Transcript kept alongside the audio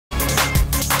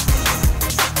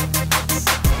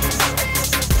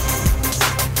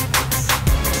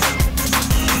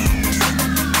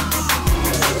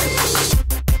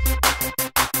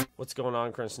What's going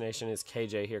on, Crunch Nation? It's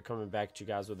KJ here, coming back at you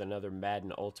guys with another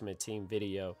Madden Ultimate Team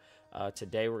video.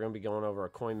 Today we're going to be going over a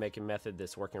coin making method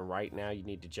that's working right now. You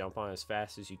need to jump on as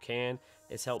fast as you can.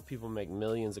 It's helped people make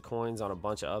millions of coins on a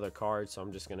bunch of other cards, so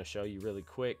I'm just going to show you really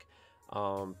quick.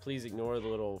 Please ignore the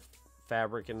little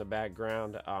fabric in the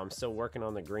background. I'm still working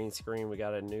on the green screen. We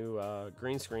got a new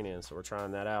green screen in, so we're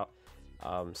trying that out.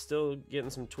 Still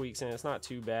getting some tweaks in. It's not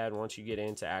too bad once you get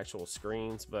into actual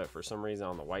screens, but for some reason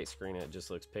on the white screen it just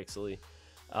looks pixely.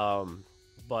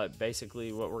 But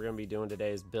basically what we're going to be doing today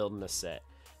is building a set,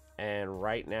 and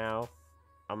right now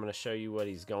I'm going to show you what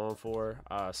he's going for.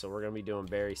 So we're going to be doing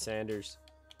Barry Sanders,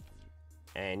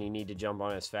 and you need to jump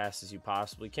on as fast as you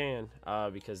possibly can,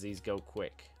 because these go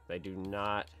quick. They do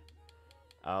not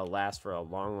last for a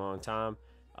long time.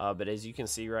 But as you can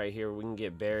see right here, we can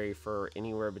get Barry for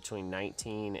anywhere between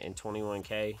 19 and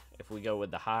 21k. If we go with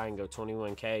the high and go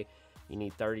 21k, you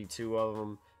need 32 of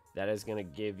them. That is going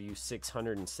to give you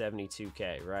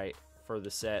 672k, right, for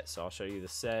the set. So I'll show you the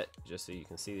set just so you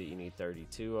can see that you need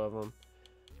 32 of them.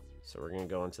 So we're going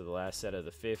to go into the last set of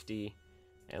the 50,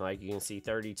 and like you can see,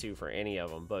 32 for any of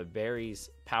them. But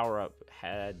Barry's power up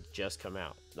had just come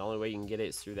out. The only way you can get it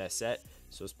is through that set,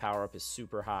 so his power up is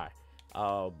super high.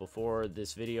 Before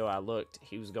this video I looked,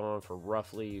 he was going for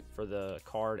roughly, for the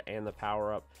card and the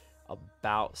power up,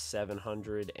 about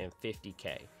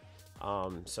 750k.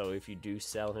 So if you do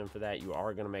sell him for that, you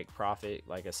are going to make profit.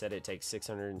 Like I said, it takes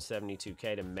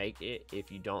 672k to make it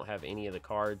if you don't have any of the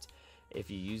cards.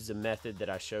 If you use the method that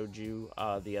I showed you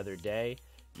the other day,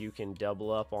 you can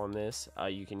double up on this.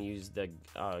 You can use the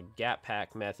gap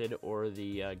pack method or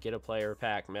the get a player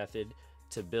pack method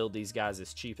to build these guys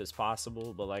as cheap as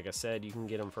possible. But like I said, you can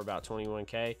get them for about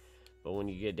 21k. But when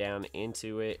you get down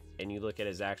into it and you look at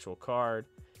his actual card,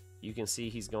 you can see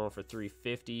he's going for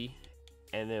 350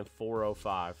 and then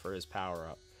 405 for his power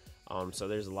up. So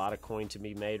there's a lot of coin to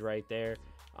be made right there.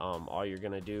 All you're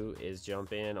gonna do is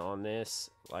jump in on this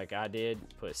like I did,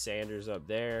 put Sanders up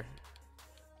there,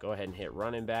 go ahead and hit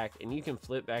running back, and you can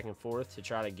flip back and forth to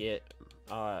try to get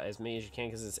as many as you can,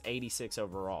 because it's 86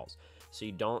 overalls. So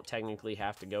you don't technically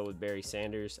have to go with Barry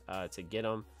Sanders to get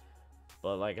them.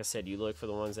 But like I said, you look for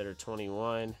the ones that are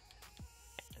 21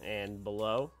 and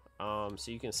below.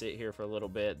 So you can sit here for a little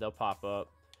bit. They'll pop up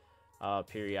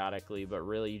periodically. But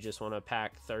really, you just want to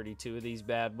pack 32 of these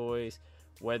bad boys.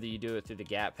 Whether you do it through the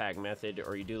gap pack method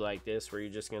or you do like this, where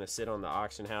you're just going to sit on the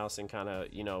auction house and kind of,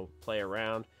 you know, play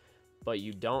around. But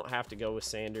you don't have to go with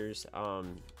Sanders.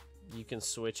 You can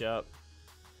switch up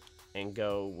and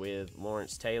go with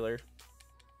Lawrence Taylor.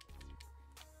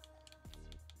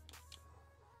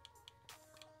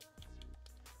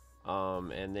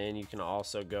 And then you can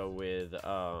also go with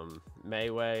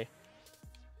Mayway,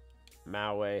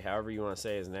 however you want to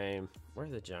say his name. Where are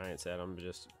the Giants at? I'm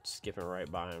just skipping right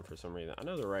by him for some reason. I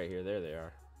know they're right here. There they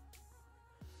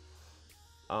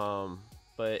are.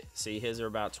 But see, his are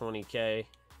about 20k,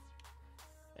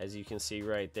 as you can see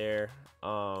right there.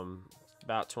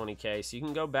 About 20k. So you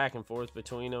can go back and forth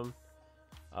between them.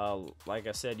 Like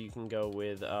I said, you can go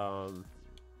with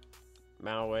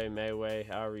Mayway,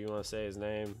 however you want to say his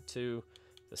name, to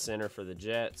the center for the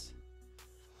Jets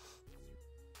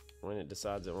when it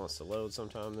decides it wants to load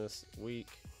sometime this week.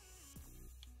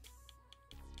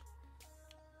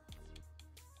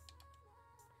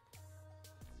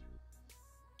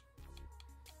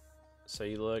 So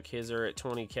you look, his are at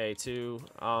 20k too.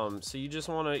 So you just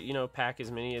want to, you know, pack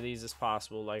as many of these as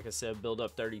possible. Like I said, build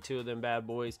up 32 of them bad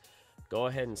boys. Go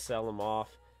ahead and sell them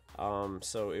off.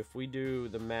 So if we do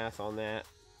the math on that,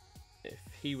 if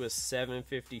he was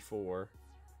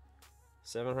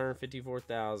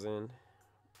 754,000,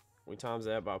 we times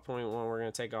that by 0.1, we're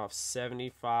going to take off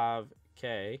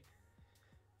 75k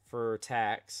for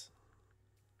tax.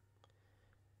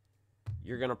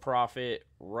 You're going to profit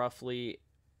roughly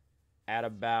at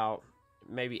about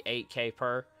maybe 8k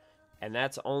per, and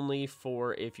that's only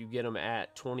for if you get them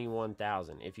at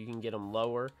 21,000. If you can get them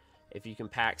lower, if you can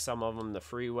pack some of them the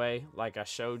freeway, like I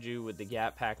showed you with the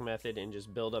gap pack method, and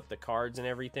just build up the cards and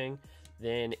everything,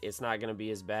 then it's not going to be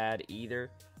as bad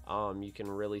either. You can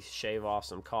really shave off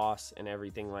some costs and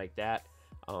everything like that.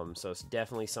 So it's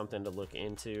definitely something to look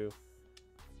into.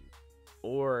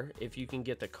 Or if you can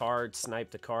get the cards,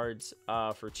 snipe the cards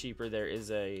for cheaper, there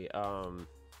is a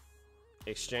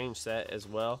exchange set as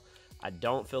well. I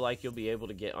don't feel like you'll be able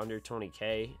to get under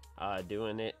 20k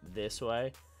doing it this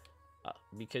way.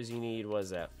 Because you need, what is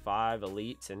that, 5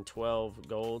 elites and 12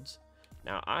 golds.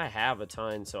 Now I have a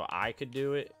ton, so I could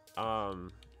do it, but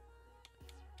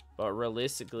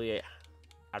realistically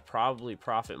I'd probably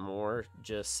profit more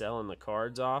just selling the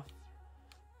cards off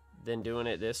than doing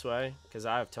it this way, because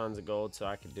I have tons of gold, so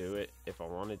I could do it if I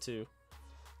wanted to,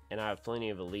 and I have plenty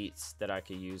of elites that I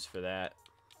could use for that.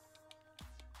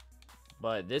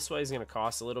 But this way is going to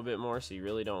cost a little bit more, so you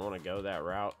really don't want to go that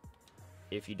route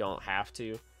if you don't have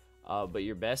to. But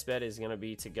your best bet is going to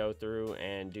be to go through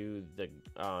and do the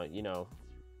you know,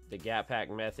 the gap pack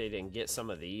method and get some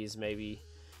of these maybe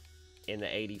in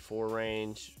the 84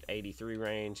 range, 83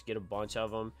 range, get a bunch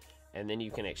of them, and then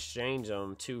you can exchange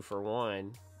them 2 for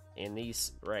 1 in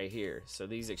these right here. So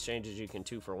these exchanges, you can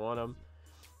 2 for 1 them.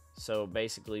 So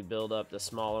basically build up the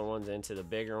smaller ones into the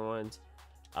bigger ones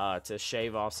to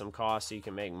shave off some costs so you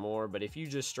can make more. But if you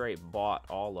just straight bought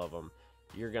all of them,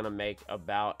 you're gonna make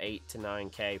about 8 to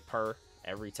 9K per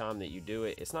every time that you do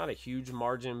it. It's not a huge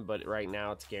margin, but right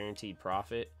now it's guaranteed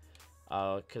profit,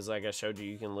 because like I showed you,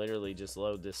 you can literally just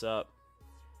load this up,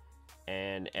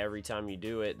 and every time you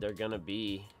do it, they're gonna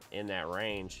be in that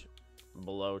range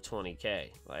below 20K.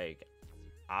 Like,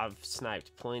 I've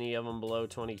sniped plenty of them below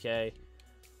 20K.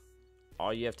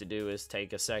 All you have to do is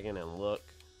take a second and look.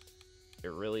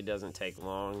 It really doesn't take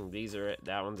long. These are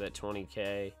that one's at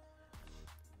 20K.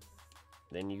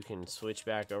 Then you can switch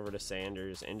back over to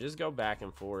Sanders and just go back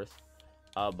and forth.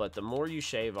 But the more you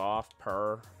shave off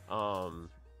per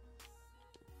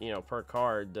you know, per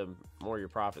card, the more your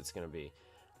profit's gonna be.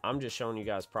 I'm just showing you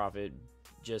guys profit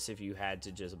just if you had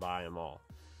to just buy them all,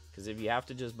 because if you have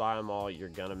to just buy them all, you're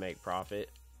gonna make profit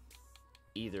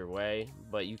either way.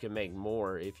 But you can make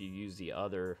more if you use the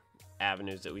other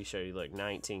avenues that we show you. Like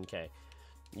 19K,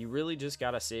 you really just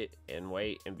gotta sit and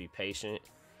wait and be patient.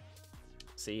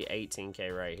 See,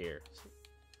 18K right here,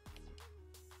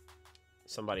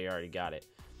 somebody already got it.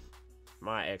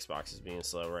 My Xbox is being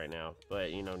slow right now,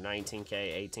 but you know,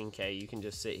 19K, 18K, you can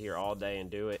just sit here all day and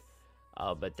do it.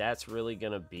 But that's really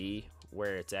gonna be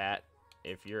where it's at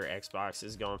if your Xbox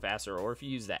is going faster, or if you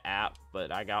use the app.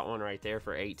 But I got one right there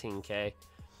for 18K.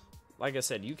 Like I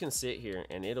said, you can sit here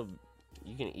and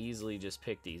you can easily just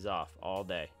pick these off all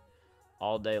day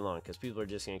long, because people are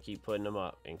just gonna keep putting them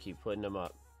up and keep putting them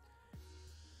up.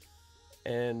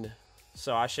 And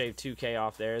so I shaved 2K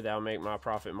off there. That'll make my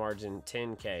profit margin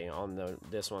 10K on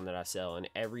this one that I sell. And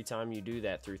every time you do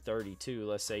that through 32,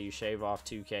 let's say you shave off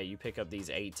 2K, you pick up these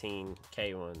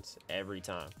 18K ones every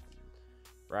time,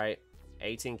 right?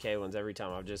 18K ones every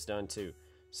time. I've just done 2.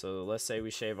 So let's say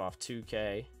we shave off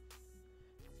 2K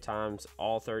times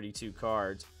all 32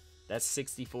 cards. That's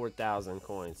 64,000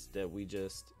 coins that we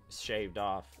just shaved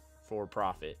off for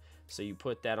profit. So you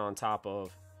put that on top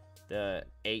of the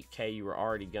 8K you were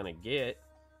already gonna get,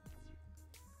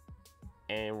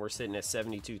 and we're sitting at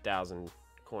 72,000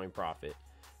 coin profit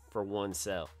for one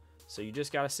sell. So you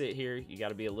just gotta sit here, you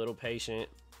gotta be a little patient,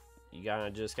 you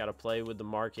just gotta play with the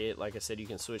market. Like I said, you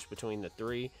can switch between the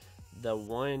 3. The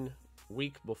 1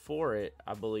 week before it,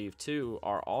 I believe 2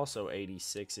 are also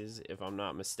 86s if I'm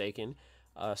not mistaken,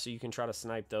 so you can try to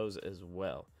snipe those as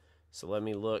well. So let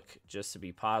me look just to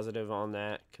be positive on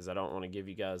that, because I don't want to give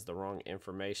you guys the wrong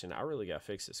information. I really got to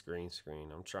fix the screen.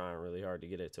 I'm trying really hard to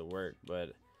get it to work,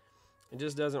 but it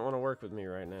just doesn't want to work with me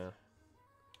right now.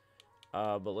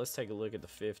 But let's take a look at the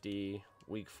 50,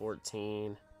 week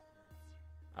 14.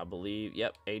 I believe,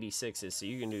 yep, 86s. So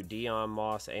you can do Dion,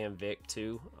 Moss, and Vic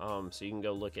too. So you can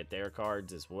go look at their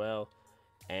cards as well,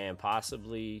 and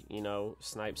possibly, you know,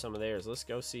 snipe some of theirs. Let's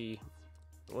go see.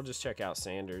 We'll just check out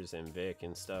Sanders and Vic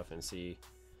and stuff and see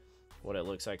what it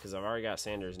looks like, because I've already got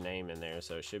Sanders' name in there,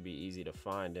 so it should be easy to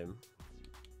find him.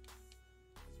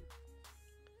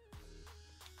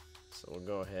 So we'll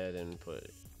go ahead and put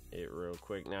it real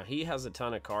quick. Now, he has a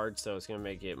ton of cards, so it's going to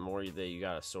make it more that you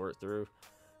got to sort through,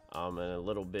 and a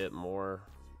little bit more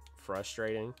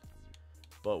frustrating.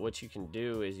 But what you can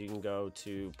do is you can go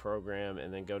to program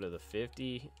and then go to the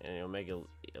 50, and it'll make it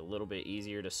a little bit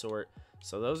easier to sort.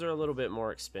 So those are a little bit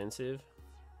more expensive.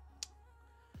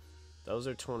 Those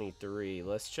are 23.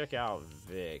 Let's check out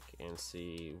Vic and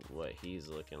see what he's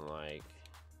looking like.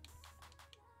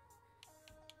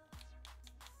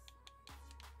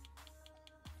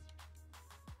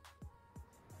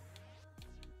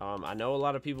 I know a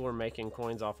lot of people are making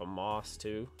coins off of Moss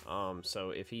too.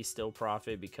 So if he's still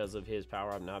profit because of his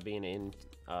power up not being in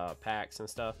packs and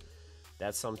stuff,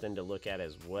 that's something to look at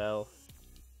as well.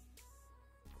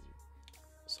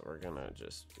 So we're gonna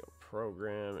just go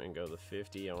program and go to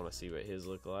 50. I want to see what his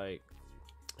look like.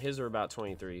 His are about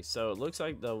 23. So it looks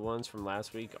like the ones from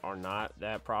last week are not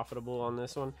that profitable on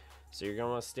this one. So you're gonna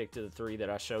want to stick to the 3 that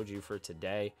I showed you for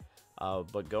today.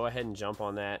 But go ahead and jump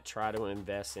on that. Try to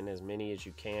invest in as many as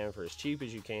you can for as cheap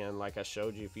as you can. Like I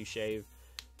showed you,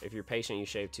 if you're patient, you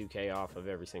shave 2K off of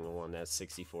every single one. That's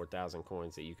 64,000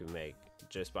 coins that you can make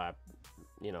just by,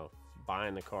 you know,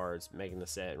 buying the cards, making the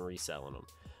set, and reselling them.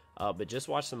 But just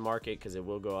watch the market, because it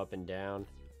will go up and down.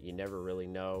 You never really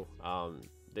know.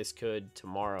 This could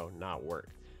tomorrow not work.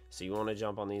 So you want to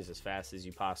jump on these as fast as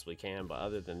you possibly can. But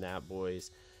other than that,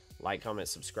 boys, like, comment,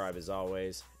 subscribe as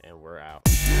always, and we're out.